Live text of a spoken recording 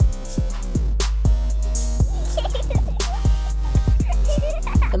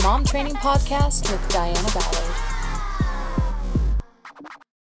Mom Training Podcast with Diana Ballard.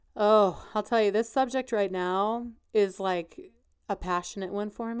 Oh, I'll tell you, this subject right now is like a passionate one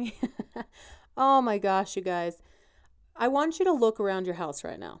for me. Oh my gosh, you guys. I want you to look around your house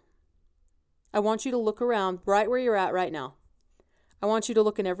right now. I want you to look around right where you're at right now. I want you to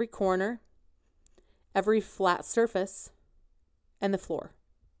look in every corner, every flat surface, and the floor.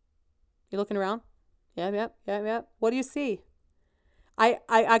 You looking around? Yep. What do you see?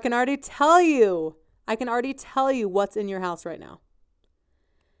 I can already tell you. I can already tell you what's in your house right now.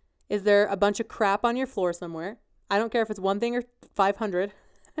 Is there a bunch of crap on your floor somewhere? I don't care if it's one thing or 500.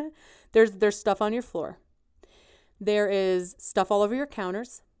 There's stuff on your floor. There is stuff all over your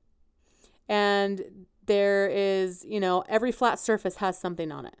counters. And there is, every flat surface has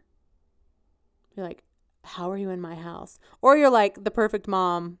something on it. You're like, how are you in my house? Or you're like the perfect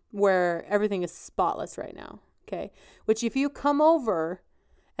mom where everything is spotless right now. Okay. Which if you come over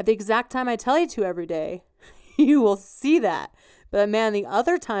at the exact time I tell you to every day, you will see that. But man, the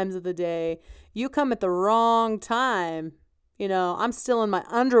other times of the day, you come at the wrong time. I'm still in my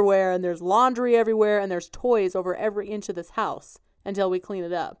underwear and there's laundry everywhere and there's toys over every inch of this house until we clean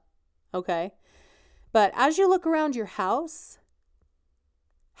it up. Okay. But as you look around your house,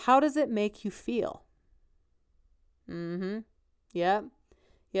 how does it make you feel? Yep.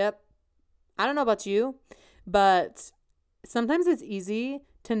 I don't know about you, but sometimes it's easy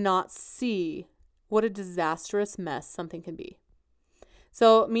to not see what a disastrous mess something can be.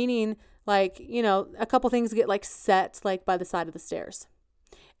 So meaning a couple things get set by the side of the stairs.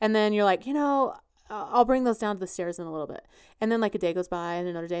 And then you're like, I'll bring those down to the stairs in a little bit. And then a day goes by and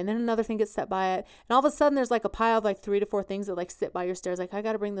another day and then another thing gets set by it. And all of a sudden there's a pile of 3 to 4 things that sit by your stairs. I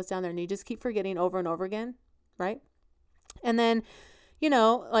got to bring those down there. And you just keep forgetting over and over again. Right. And then,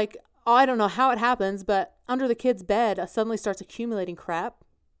 I don't know how it happens, but under the kid's bed suddenly starts accumulating crap.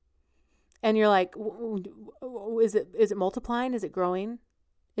 And you're like, is it multiplying? Is it growing?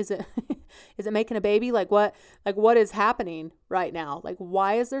 Is it making a baby? What is happening right now?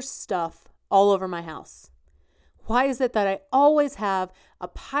 Why is there stuff all over my house? Why is it that I always have a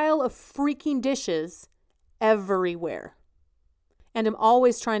pile of freaking dishes everywhere? And I'm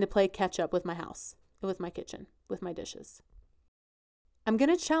always trying to play catch up with my house, with my kitchen, with my dishes. I'm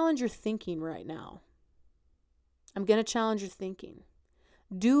going to challenge your thinking right now.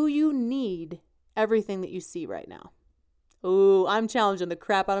 Do you need everything that you see right now? Ooh, I'm challenging the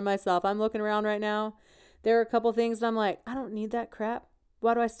crap out of myself. I'm looking around right now. There are a couple things that I'm like, I don't need that crap.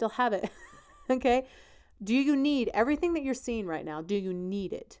 Why do I still have it? Okay. Do you need everything that you're seeing right now? Do you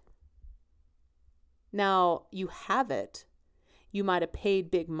need it? Now, you have it. You might have paid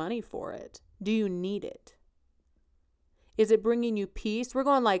big money for it. Do you need it? Is it bringing you peace? We're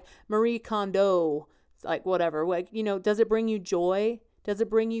going Marie Kondo, whatever. Does it bring you joy? Does it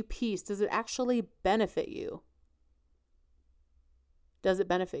bring you peace? Does it actually benefit you? Does it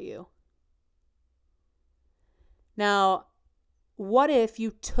benefit you? Now, what if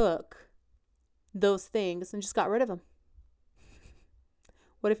you took those things and just got rid of them?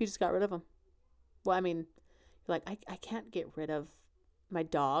 What if you just got rid of them? Well, you're like, I can't get rid of my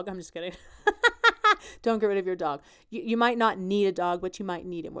dog. I'm just kidding. Don't get rid of your dog. You might not need a dog, but you might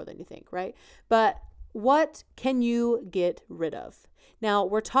need it more than you think, right? But what can you get rid of? Now,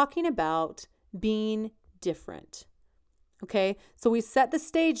 we're talking about being different. Okay, so we set the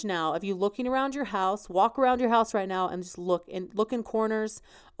stage now of you looking around your house. Walk around your house right now and just look in corners,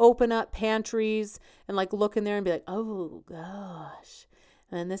 open up pantries and look in there and be like, oh gosh,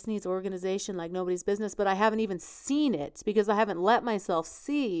 and this needs organization like nobody's business. But I haven't even seen it because I haven't let myself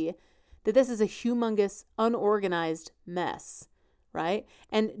see that this is a humongous, unorganized mess, right?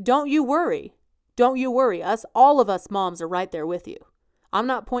 And don't you worry. All of us moms are right there with you. I'm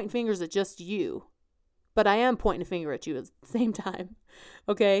not pointing fingers at just you. But I am pointing a finger at you at the same time,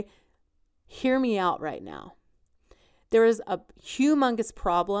 okay? Hear me out right now. There is a humongous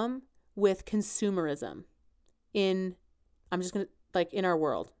problem with consumerism in our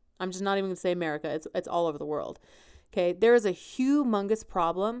world. I'm just not even going to say America. It's all over the world, okay? There is a humongous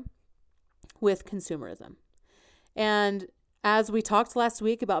problem with consumerism. And as we talked last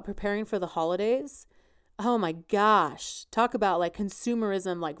week about preparing for the holidays, oh my gosh, talk about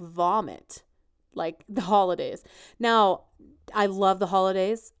consumerism, vomit. The holidays. Now, I love the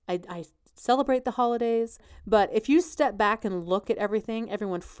holidays. I celebrate the holidays. But if you step back and look at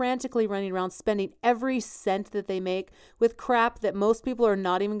everyone frantically running around, spending every cent that they make with crap that most people are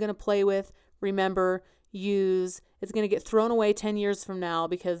not even going to play with, remember, use. It's going to get thrown away 10 years from now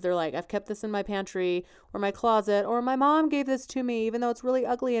because they're like, I've kept this in my pantry or my closet, or my mom gave this to me, even though it's really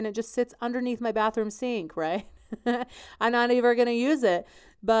ugly and it just sits underneath my bathroom sink, right? I'm not even going to use it.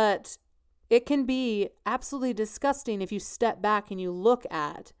 But it can be absolutely disgusting if you step back and you look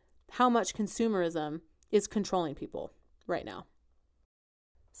at how much consumerism is controlling people right now.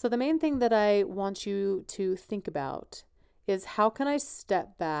 So the main thing that I want you to think about is, how can I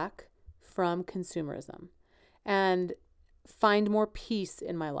step back from consumerism and find more peace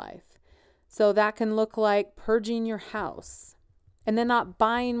in my life? So that can look like purging your house and then not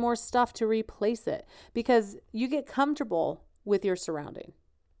buying more stuff to replace it, because you get comfortable with your surrounding.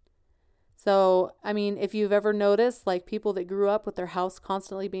 So, I mean, if you've ever noticed, like, people that grew up with their house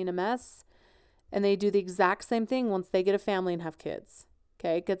constantly being a mess, and they do the exact same thing once they get a family and have kids.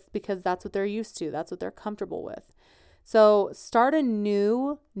 Okay, it's because that's what they're used to. That's what they're comfortable with. So start a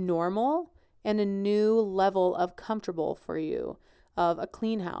new normal and a new level of comfortable for you of a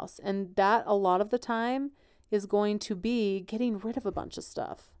clean house. And that, a lot of the time, is going to be getting rid of a bunch of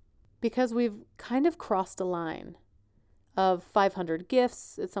stuff, because we've kind of crossed a line of 500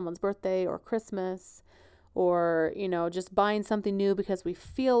 gifts at someone's birthday or Christmas, or, just buying something new because we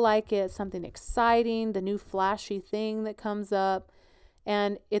feel like it, something exciting, the new flashy thing that comes up,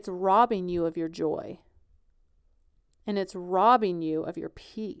 and it's robbing you of your joy. And it's robbing you of your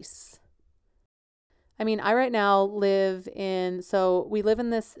peace. I mean, I right now we live in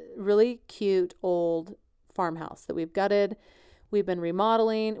this really cute old farmhouse that we've gutted. We've been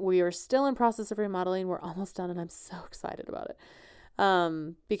remodeling. We are still in process of remodeling. We're almost done, and I'm so excited about it.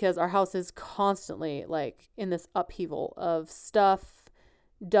 Because our house is constantly like in this upheaval of stuff,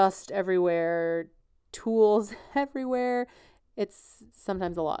 dust everywhere, tools everywhere. It's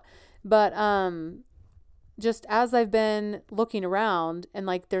sometimes a lot. But just as I've been looking around, and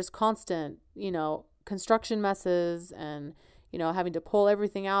like there's constant, construction messes, and, having to pull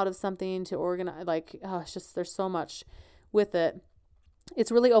everything out of something to organize, it's just, there's so much with it.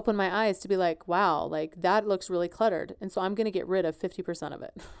 It's really opened my eyes to be like, wow, like that looks really cluttered. And so I'm going to get rid of 50% of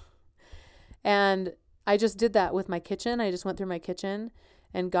it. And I just did that with my kitchen. I just went through my kitchen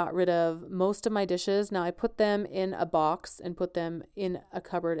and got rid of most of my dishes. Now I put them in a box and put them in a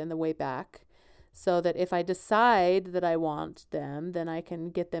cupboard in the way back, so that if I decide that I want them, then I can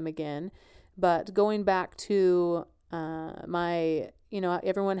get them again. But going back to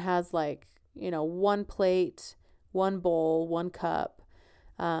everyone has one plate, one bowl, one cup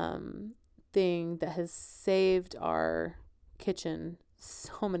thing that has saved our kitchen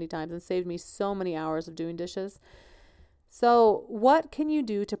so many times and saved me so many hours of doing dishes. So what can you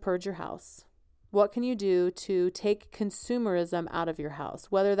do to purge your house? What can you do to take consumerism out of your house?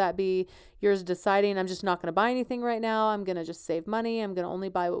 Whether that be yours deciding, I'm just not going to buy anything right now. I'm going to just save money. I'm going to only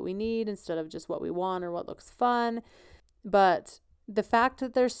buy what we need instead of just what we want or what looks fun. But the fact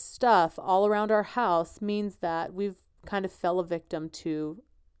that there's stuff all around our house means that we've kind of fell a victim to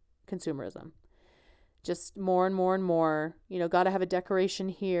consumerism. Just more and more and more, got to have a decoration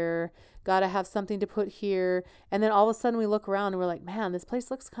here, got to have something to put here. And then all of a sudden we look around and we're like, man, this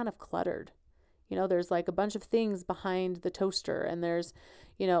place looks kind of cluttered. There's like a bunch of things behind the toaster, and there's,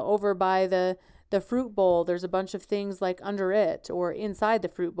 over by the fruit bowl, there's a bunch of things like under it or inside the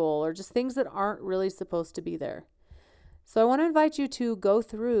fruit bowl, or just things that aren't really supposed to be there. So I want to invite you to go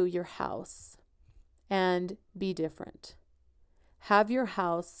through your house and be different. Have your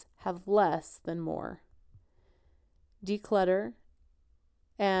house have less than more. Declutter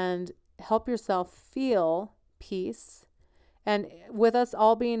and help yourself feel peace. And with us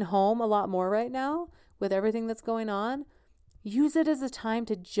all being home a lot more right now, with everything that's going on, use it as a time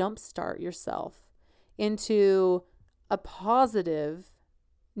to jumpstart yourself into a positive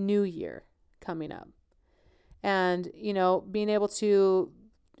new year coming up. And, being able to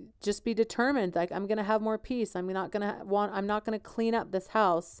just be determined, like, I'm going to have more peace. I'm not going to clean up this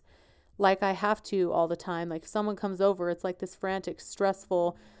house like I have to all the time. Like, if someone comes over, it's like this frantic,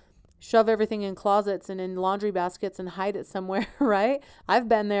 stressful, shove everything in closets and in laundry baskets and hide it somewhere, right? I've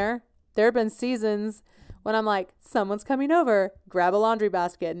been there. There have been seasons when I'm like, someone's coming over, grab a laundry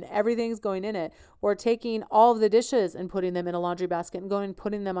basket and everything's going in it. Or taking all of the dishes and putting them in a laundry basket and going and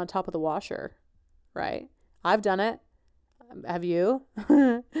putting them on top of the washer, right? I've done it. Have you?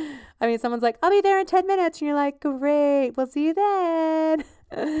 I mean, someone's like, I'll be there in 10 minutes. And you're like, great, we'll see you then.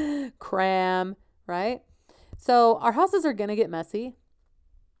 Cram, right? So our houses are going to get messy.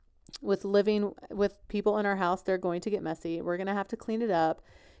 With living with people in our house, they're going to get messy. We're going to have to clean it up.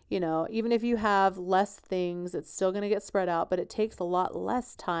 Even if you have less things, it's still going to get spread out, but it takes a lot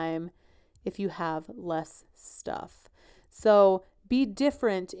less time if you have less stuff. So be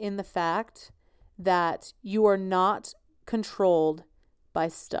different in the fact that you are not controlled by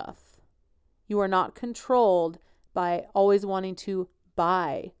stuff. You are not controlled by always wanting to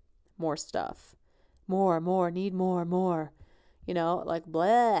buy more stuff. More, need more. like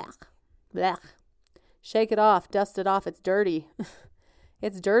blah, blah. Shake it off, dust it off. It's dirty.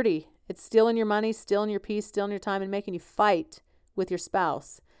 It's dirty. It's stealing your money, stealing your peace, stealing your time, and making you fight with your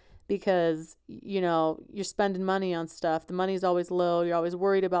spouse because, you're spending money on stuff. The money's always low. You're always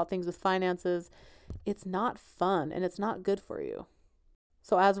worried about things with finances. It's not fun and it's not good for you.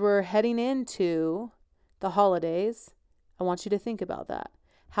 So as we're heading into the holidays, I want you to think about that.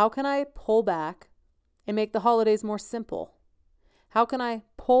 How can I pull back and make the holidays more simple? How can I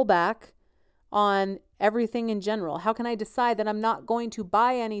pull back on everything in general? How can I decide that I'm not going to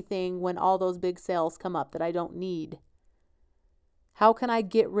buy anything when all those big sales come up that I don't need? How can I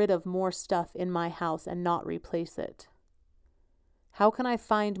get rid of more stuff in my house and not replace it? How can I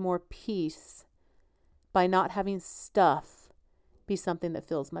find more peace by not having stuff be something that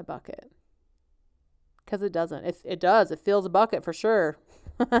fills my bucket? Because it doesn't. It does. It fills a bucket for sure.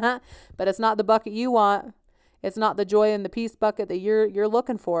 But it's not the bucket you want. It's not the joy and the peace bucket that you're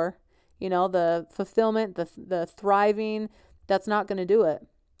looking for. The fulfillment, the thriving, that's not going to do it.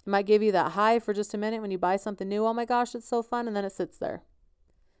 It might give you that high for just a minute when you buy something new. Oh my gosh, it's so fun. And then it sits there.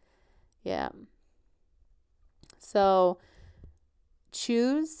 Yeah. So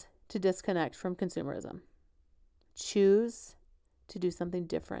choose to disconnect from consumerism. Choose to do something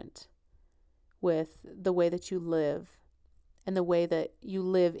different with the way that you live and the way that you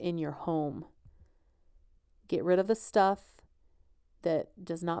live in your home. Get rid of the stuff that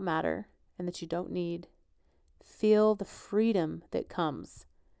does not matter and that you don't need. Feel the freedom that comes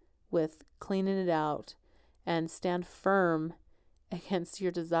with cleaning it out and stand firm against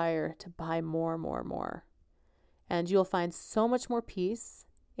your desire to buy more and more and more. And you'll find so much more peace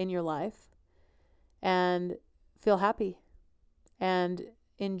in your life and feel happy and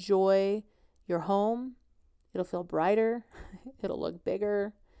enjoy your home. It'll feel brighter. It'll look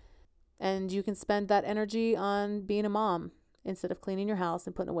bigger. And you can spend that energy on being a mom instead of cleaning your house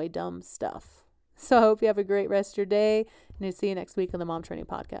and putting away dumb stuff. So I hope you have a great rest of your day, and I'll see you next week on the Mom Training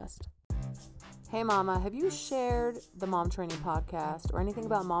Podcast. Hey mama, have you shared the Mom Training Podcast or anything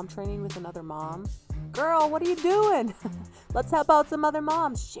about mom training with another mom? Girl, what are you doing? Let's help out some other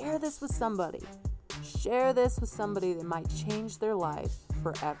moms. Share this with somebody. Share this with somebody that might change their life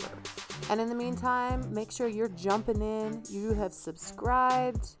forever. And in the meantime, make sure you're jumping in. You have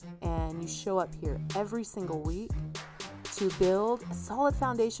subscribed and you show up here every single week to build a solid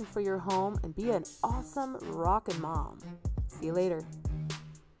foundation for your home and be an awesome rockin' mom. See you later.